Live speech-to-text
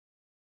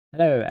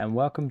Hello and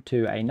welcome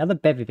to another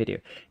Bevy video.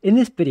 In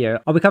this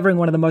video, I'll be covering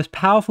one of the most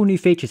powerful new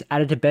features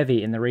added to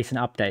Bevy in the recent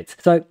updates.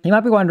 So you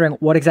might be wondering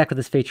what exactly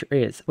this feature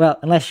is. Well,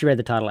 unless you read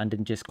the title and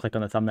didn't just click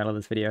on the thumbnail of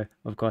this video,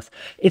 of course.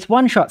 It's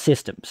OneShot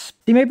Systems.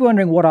 You may be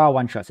wondering, what are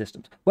OneShot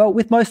Systems? Well,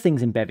 with most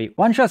things in Bevy,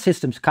 OneShot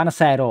Systems kind of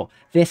say it all.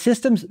 They're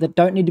systems that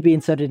don't need to be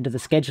inserted into the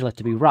scheduler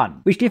to be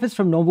run, which differs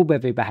from normal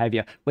Bevy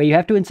behavior, where you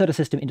have to insert a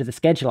system into the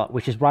scheduler,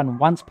 which is run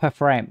once per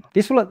frame.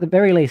 This will at the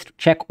very least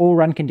check all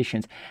run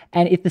conditions,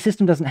 and if the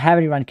system doesn't have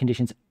any run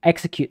conditions,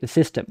 execute the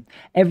system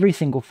every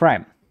single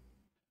frame.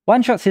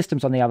 One-shot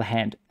systems, on the other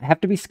hand,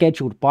 have to be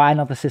scheduled by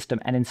another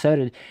system and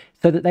inserted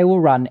so that they will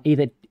run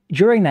either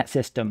during that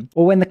system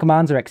or when the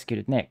commands are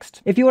executed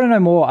next. If you want to know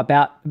more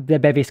about the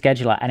Bevy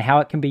scheduler and how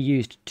it can be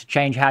used to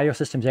change how your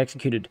system's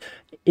executed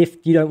if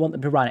you don't want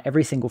them to run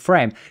every single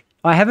frame,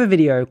 I have a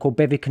video called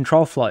Bevy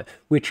Control Flow,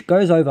 which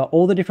goes over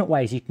all the different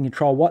ways you can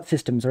control what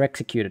systems are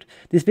executed.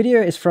 This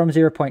video is from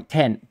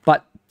 0.10,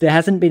 but there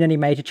hasn't been any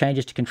major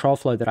changes to control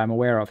flow that I'm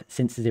aware of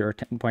since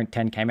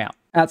 0.10 came out,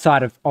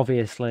 outside of,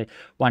 obviously,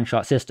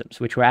 one-shot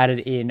systems, which were added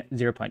in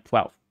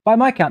 0.12. By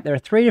my count, there are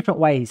 3 different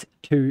ways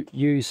to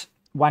use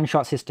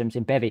one-shot systems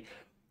in Bevy.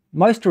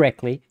 Most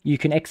directly, you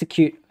can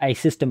execute a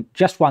system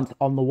just once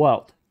on the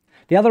world.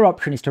 The other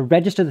option is to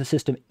register the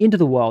system into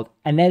the world,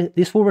 and then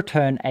this will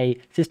return a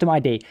system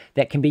ID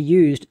that can be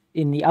used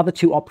in the other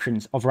 2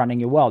 options of running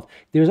your world.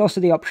 There is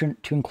also the option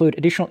to include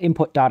additional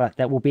input data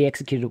that will be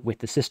executed with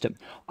the system.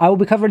 I will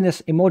be covering this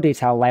in more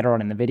detail later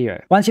on in the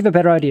video, once you have a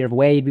better idea of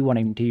where you'd be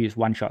wanting to use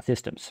one-shot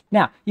systems.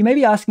 Now, you may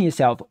be asking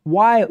yourself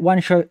why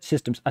one-shot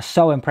systems are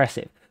so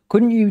impressive.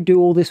 Couldn't you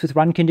do all this with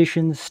run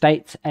conditions,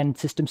 states, and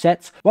system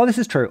sets? Well, this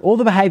is true. All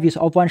the behaviors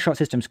of one-shot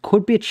systems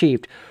could be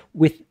achieved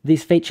with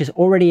these features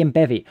already in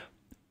Bevy,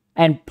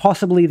 and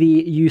possibly the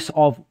use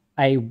of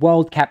a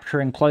world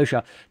capture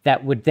enclosure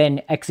that would then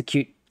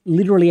execute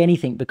literally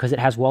anything because it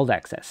has world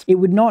access. It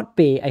would not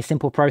be a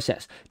simple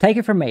process. Take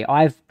it from me,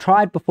 I've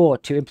tried before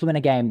to implement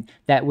a game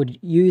that would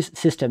use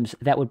systems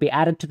that would be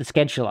added to the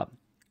scheduler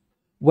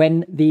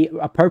when the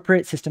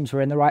appropriate systems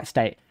were in the right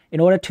state, in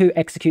order to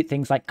execute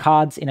things like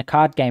cards in a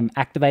card game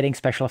activating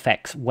special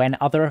effects when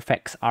other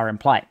effects are in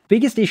play.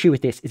 Biggest issue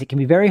with this is it can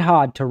be very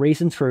hard to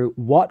reason through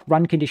what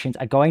run conditions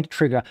are going to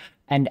trigger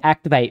and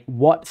activate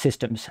what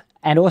systems,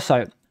 and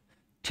also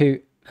to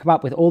come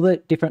up with all the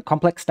different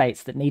complex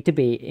states that need to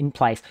be in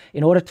place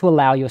in order to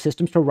allow your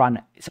systems to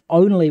run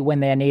only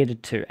when they are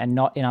needed to and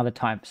not in other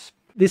times.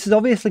 This is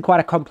obviously quite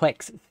a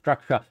complex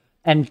structure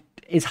and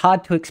is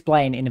hard to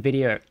explain in a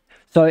video.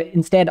 So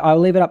instead, I'll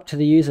leave it up to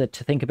the user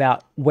to think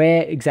about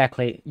where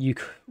exactly you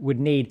would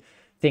need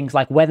things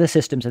like weather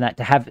systems and that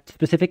to have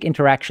specific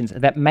interactions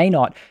that may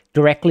not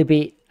directly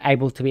be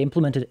able to be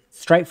implemented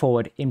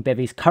straightforward in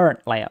Bevy's current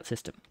layout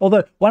system.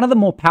 Although one of the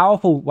more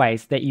powerful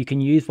ways that you can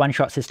use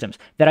one-shot systems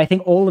that I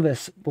think all of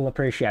us will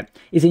appreciate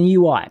is in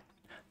UI.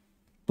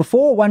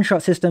 Before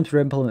one-shot systems were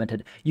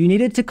implemented, you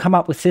needed to come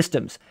up with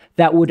systems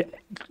that would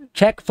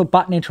check for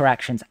button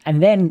interactions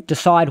and then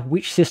decide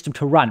which system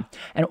to run.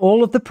 And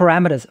all of the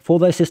parameters for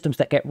those systems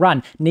that get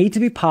run need to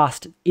be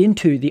passed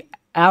into the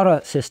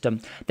outer system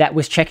that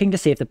was checking to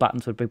see if the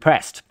buttons would be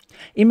pressed.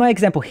 In my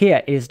example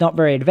here, it is not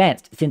very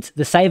advanced since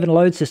the save and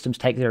load systems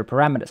take 0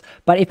 parameters.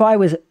 But if I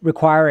was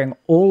requiring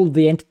all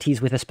the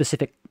entities with a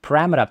specific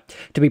parameter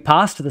to be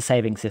passed to the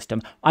saving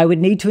system, I would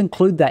need to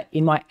include that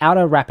in my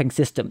outer wrapping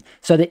system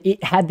so that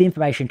it had the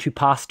information to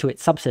pass to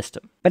its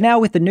subsystem. But now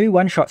with the new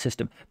one-shot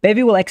system,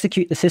 Bevy will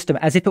execute the system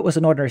as if it was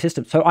an ordinary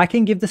system. So I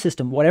can give the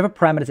system whatever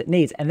parameters it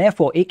needs, and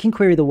therefore it can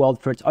query the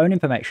world for its own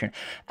information.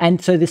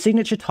 And so the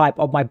signature type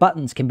of my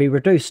buttons can be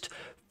reduced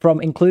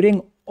from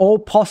including all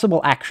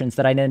possible actions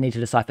that I then need to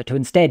decipher to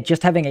instead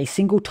just having a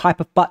single type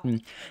of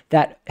button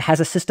that has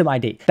a system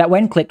ID that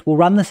when clicked will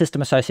run the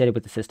system associated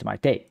with the system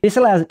ID. This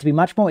allows it to be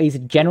much more easy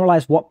to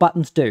generalize what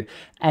buttons do,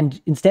 and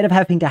instead of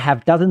having to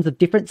have dozens of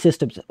different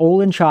systems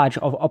all in charge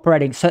of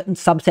operating certain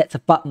subsets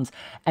of buttons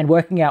and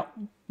working out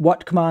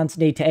what commands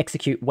need to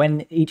execute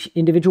when each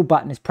individual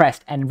button is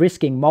pressed and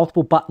risking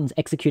multiple buttons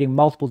executing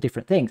multiple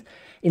different things.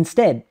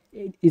 Instead,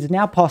 it is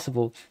now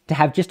possible to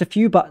have just a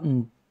few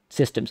button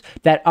systems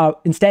that are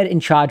instead in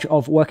charge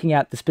of working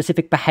out the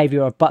specific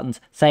behavior of buttons,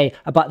 say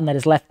a button that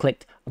is left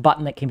clicked, a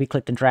button that can be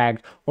clicked and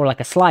dragged, or like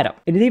a slider.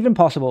 It is even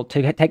possible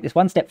to take this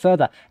one step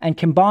further and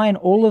combine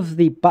all of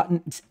the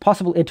buttons'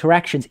 possible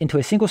interactions into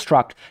a single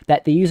struct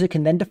that the user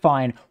can then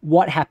define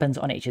what happens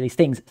on each of these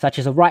things, such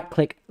as a right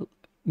click,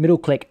 middle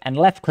click, and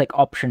left click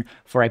option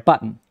for a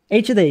button.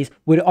 Each of these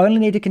would only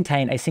need to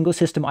contain a single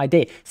system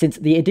ID, since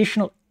the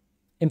additional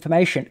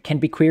information can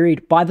be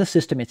queried by the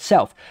system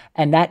itself,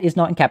 and that is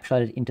not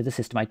encapsulated into the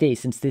system ID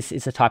since this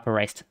is a type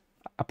erased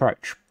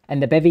approach.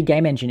 And the Bevy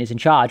game engine is in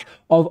charge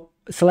of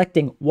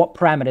selecting what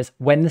parameters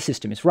when the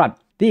system is run.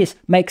 This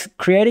makes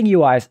creating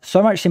UIs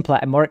so much simpler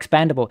and more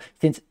expandable,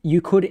 since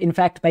you could in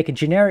fact make a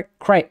generic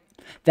crate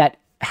that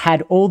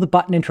had all the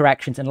button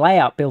interactions and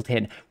layout built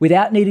in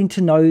without needing to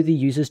know the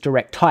user's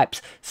direct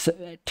types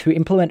to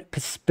implement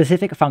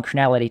specific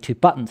functionality to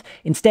buttons.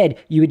 Instead,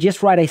 you would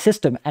just write a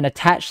system and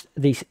attach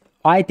these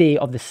ID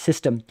of the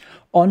system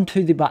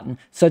onto the button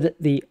so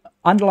that the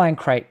underlying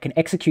crate can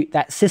execute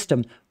that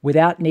system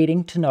without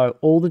needing to know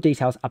all the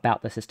details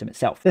about the system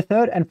itself. The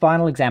third and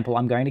final example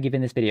I'm going to give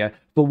in this video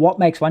for what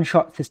makes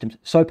OneShot Systems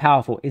so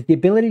powerful is the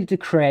ability to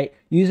create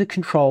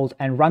user-controlled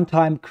and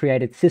runtime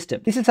created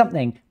systems. This is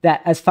something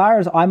that, as far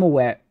as I'm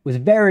aware, was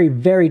very,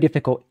 very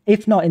difficult,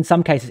 if not in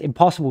some cases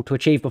impossible to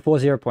achieve before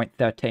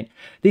 0.13.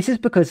 This is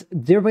because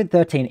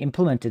 0.13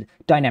 implemented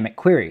dynamic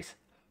queries.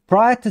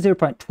 Prior to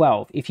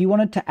 0.12, if you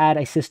wanted to add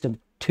a system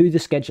to the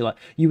scheduler,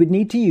 you would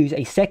need to use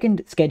a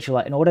second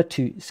scheduler in order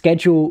to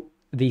schedule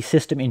the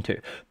system into.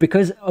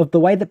 Because of the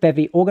way that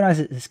Bevy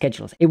organizes the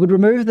schedulers, it would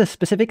remove the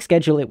specific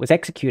schedule it was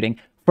executing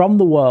from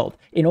the world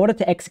in order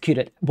to execute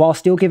it while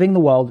still giving the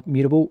world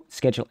mutable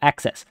schedule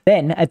access.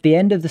 Then, at the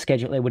end of the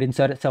schedule, it would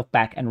insert itself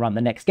back and run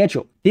the next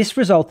schedule. This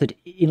resulted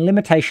in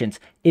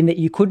limitations in that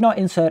you could not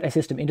insert a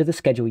system into the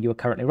schedule you were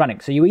currently running.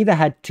 So you either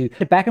had to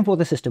back and forth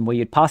the system where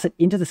you'd pass it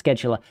into the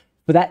scheduler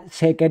for that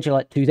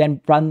scheduler to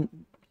then run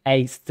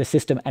the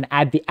system and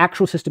add the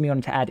actual system you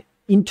wanted to add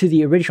into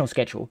the original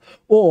schedule,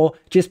 or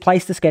just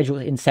place the schedule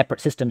in separate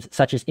systems,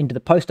 such as into the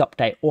post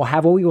update, or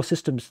have all your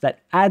systems that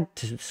add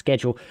to the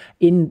schedule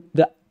in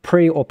the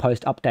pre or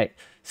post update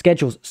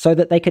schedules so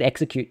that they could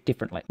execute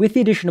differently. With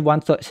the addition of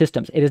OneShot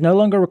Systems, it is no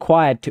longer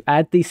required to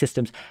add these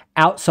systems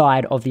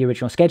outside of the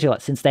original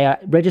scheduler, since they are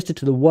registered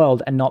to the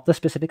world and not the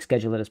specific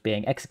schedule that is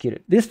being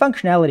executed. This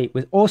functionality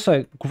was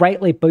also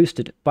greatly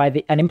boosted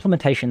by an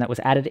implementation that was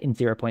added in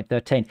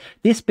 0.13,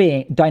 this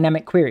being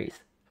dynamic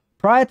queries.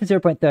 Prior to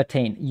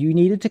 0.13, you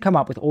needed to come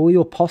up with all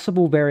your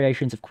possible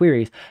variations of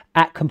queries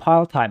at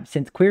compile time,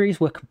 since queries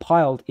were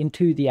compiled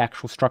into the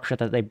actual structure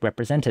that they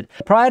represented.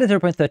 Prior to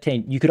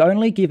 0.13, you could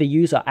only give a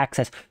user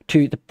access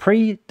to the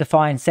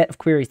predefined set of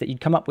queries that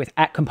you'd come up with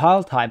at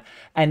compile time,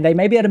 and they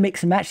may be able to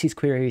mix and match these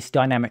queries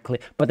dynamically,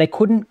 but they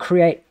couldn't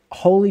create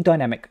wholly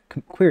dynamic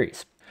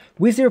queries.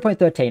 With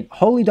 0.13,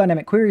 wholly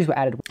dynamic queries were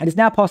added, and it's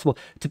now possible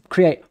to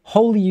create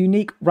wholly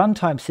unique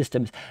runtime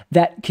systems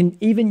that can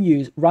even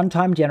use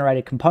runtime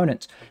generated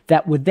components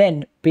that would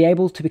then be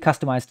able to be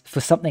customized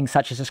for something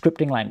such as a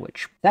scripting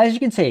language. As you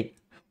can see,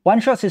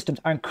 OneShot systems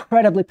are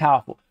incredibly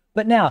powerful.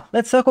 But now,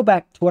 let's circle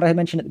back to what I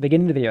mentioned at the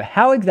beginning of the video.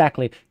 How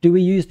exactly do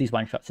we use these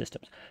OneShot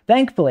systems?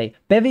 Thankfully,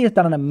 Bevy has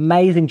done an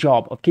amazing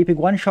job of keeping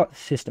OneShot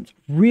systems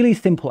really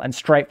simple and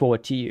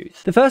straightforward to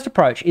use. The first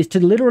approach is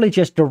to literally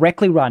just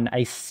directly run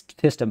a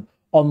system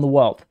on the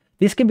world.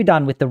 This can be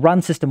done with the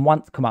run system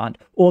once command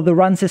or the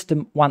run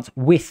system once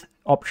with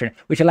option,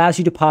 which allows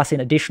you to pass in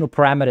additional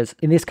parameters,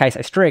 in this case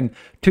a string,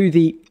 to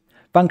the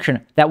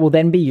function that will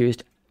then be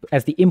used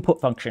as the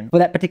input function for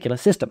that particular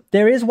system.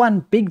 There is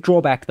one big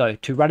drawback though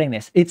to running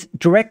this. Its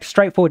direct,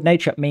 straightforward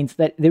nature means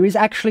that there is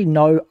actually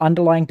no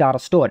underlying data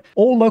stored.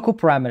 All local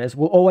parameters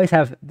will always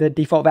have the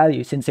default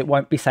value since it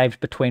won't be saved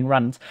between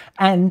runs,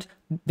 and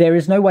there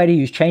is no way to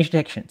use change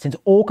detection since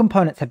all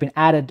components have been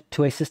added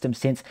to a system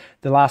since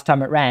the last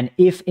time it ran,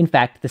 if in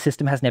fact the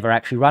system has never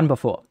actually run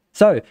before.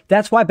 So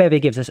that's why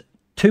Bevy gives us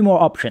two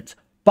more options.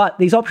 But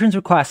these options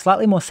require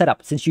slightly more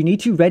setup since you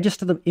need to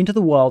register them into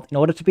the world in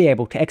order to be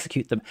able to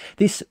execute them.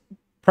 This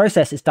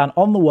process is done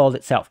on the world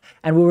itself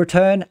and will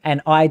return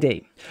an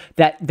ID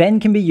that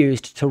then can be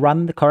used to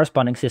run the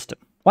corresponding system.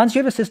 Once you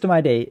have a system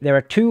ID, there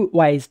are two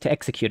ways to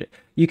execute it.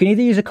 You can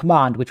either use a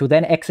command which will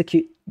then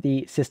execute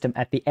the system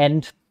at the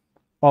end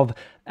of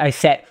a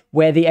set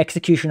where the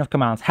execution of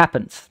commands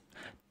happens.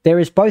 There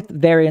is both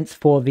variants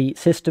for the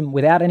system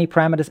without any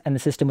parameters and the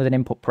system with an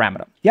input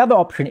parameter. The other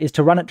option is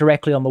to run it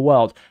directly on the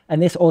world,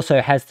 and this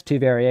also has the two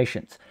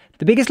variations.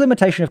 The biggest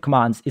limitation of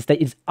commands is that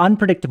it's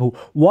unpredictable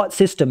what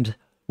systems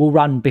will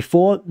run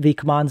before the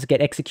commands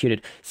get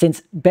executed,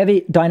 since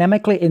Bevy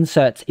dynamically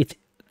inserts its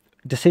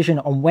decision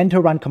on when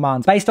to run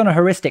commands based on a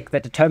heuristic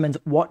that determines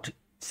what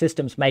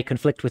systems may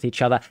conflict with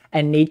each other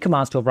and need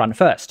commands to have run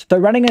first. So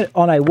running it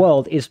on a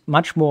world is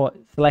much more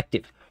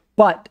selective,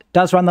 but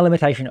does run the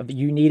limitation of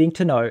you needing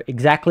to know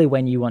exactly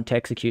when you want to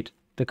execute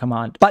the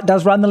command, but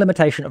does run the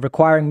limitation of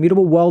requiring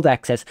mutable world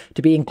access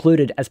to be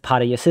included as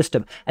part of your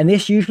system. And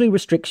this usually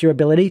restricts your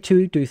ability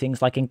to do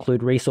things like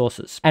include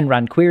resources and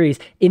run queries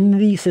in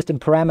the system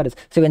parameters.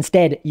 So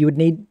instead, you would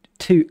need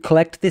to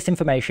collect this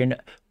information,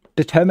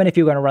 determine if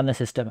you're going to run the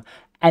system,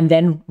 and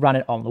then run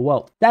it on the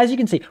world. As you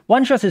can see,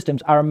 OneShot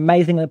systems are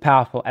amazingly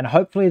powerful, and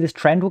hopefully this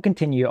trend will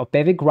continue of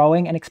Bevy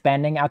growing and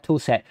expanding our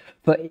toolset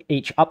for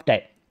each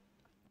update.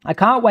 I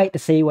can't wait to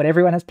see what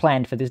everyone has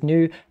planned for this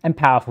new and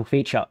powerful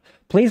feature.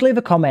 Please leave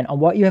a comment on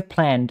what you have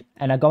planned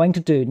and are going to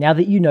do now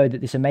that you know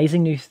that this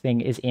amazing new thing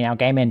is in our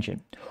game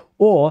engine.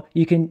 Or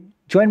you can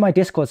join my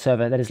Discord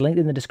server that is linked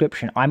in the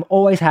description. I'm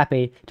always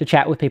happy to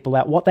chat with people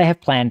about what they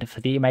have planned for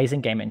the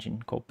amazing game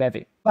engine called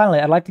Bevy. Finally,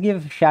 I'd like to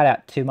give a shout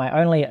out to my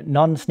only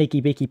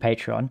non-Sneaky Beaky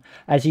patron,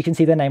 as you can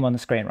see their name on the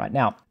screen right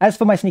now. As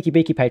for my Sneaky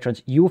Beaky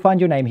patrons, you will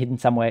find your name hidden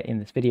somewhere in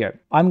this video.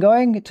 I'm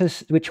going to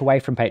switch away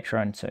from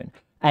Patreon soon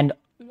and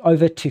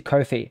over to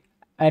Ko-fi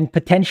and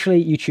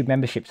potentially YouTube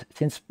memberships,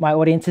 since my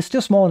audience is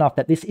still small enough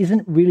that this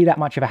isn't really that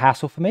much of a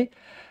hassle for me.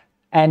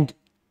 And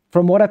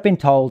from what I've been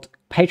told,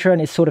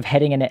 Patreon is sort of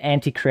heading in an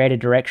anti-creator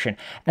direction,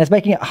 and it's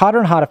making it harder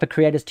and harder for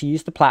creators to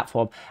use the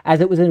platform as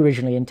it was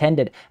originally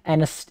intended,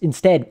 and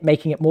instead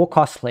making it more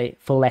costly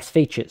for less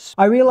features.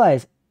 I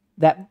realize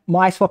that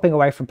my swapping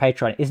away from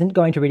Patreon isn't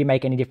going to really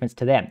make any difference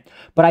to them,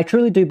 but I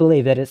truly do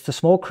believe that it's the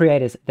small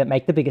creators that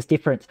make the biggest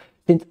difference,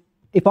 since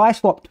if I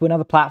swap to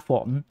another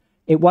platform,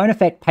 it won't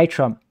affect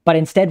Patreon, but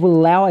instead will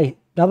allow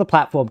another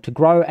platform to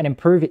grow and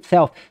improve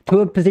itself to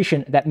a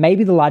position that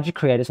maybe the larger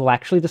creators will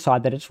actually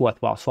decide that it's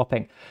worthwhile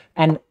swapping.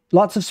 And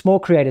lots of small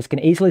creators can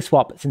easily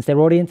swap since their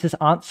audiences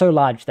aren't so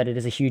large that it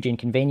is a huge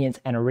inconvenience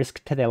and a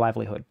risk to their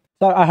livelihood.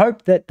 So I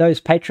hope that those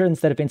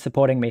patrons that have been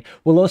supporting me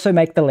will also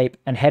make the leap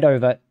and head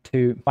over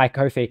to my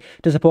Ko-fi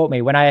to support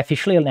me when I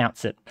officially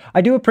announce it.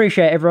 I do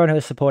appreciate everyone who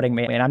is supporting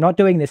me, and I'm not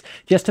doing this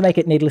just to make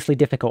it needlessly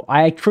difficult.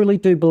 I truly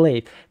do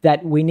believe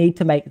that we need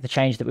to make the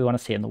change that we want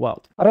to see in the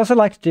world. I'd also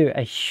like to do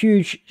a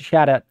huge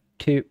shout out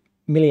to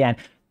Milian,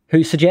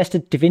 who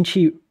suggested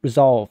DaVinci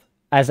Resolve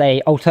as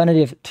an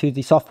alternative to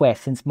the software,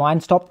 since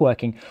mine stopped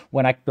working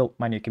when I built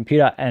my new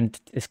computer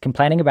and is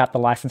complaining about the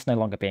license no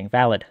longer being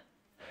valid.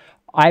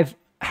 I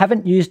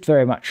haven't used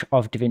very much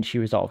of DaVinci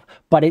Resolve,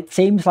 but it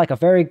seems like a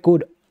very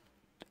good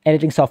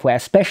editing software,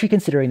 especially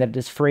considering that it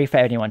is free for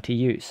anyone to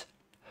use.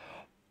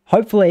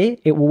 Hopefully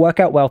it will work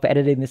out well for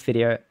editing this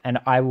video, and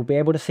I will be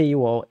able to see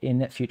you all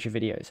in future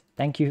videos.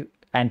 Thank you,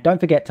 and don't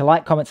forget to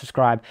like, comment,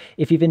 subscribe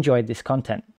if you've enjoyed this content.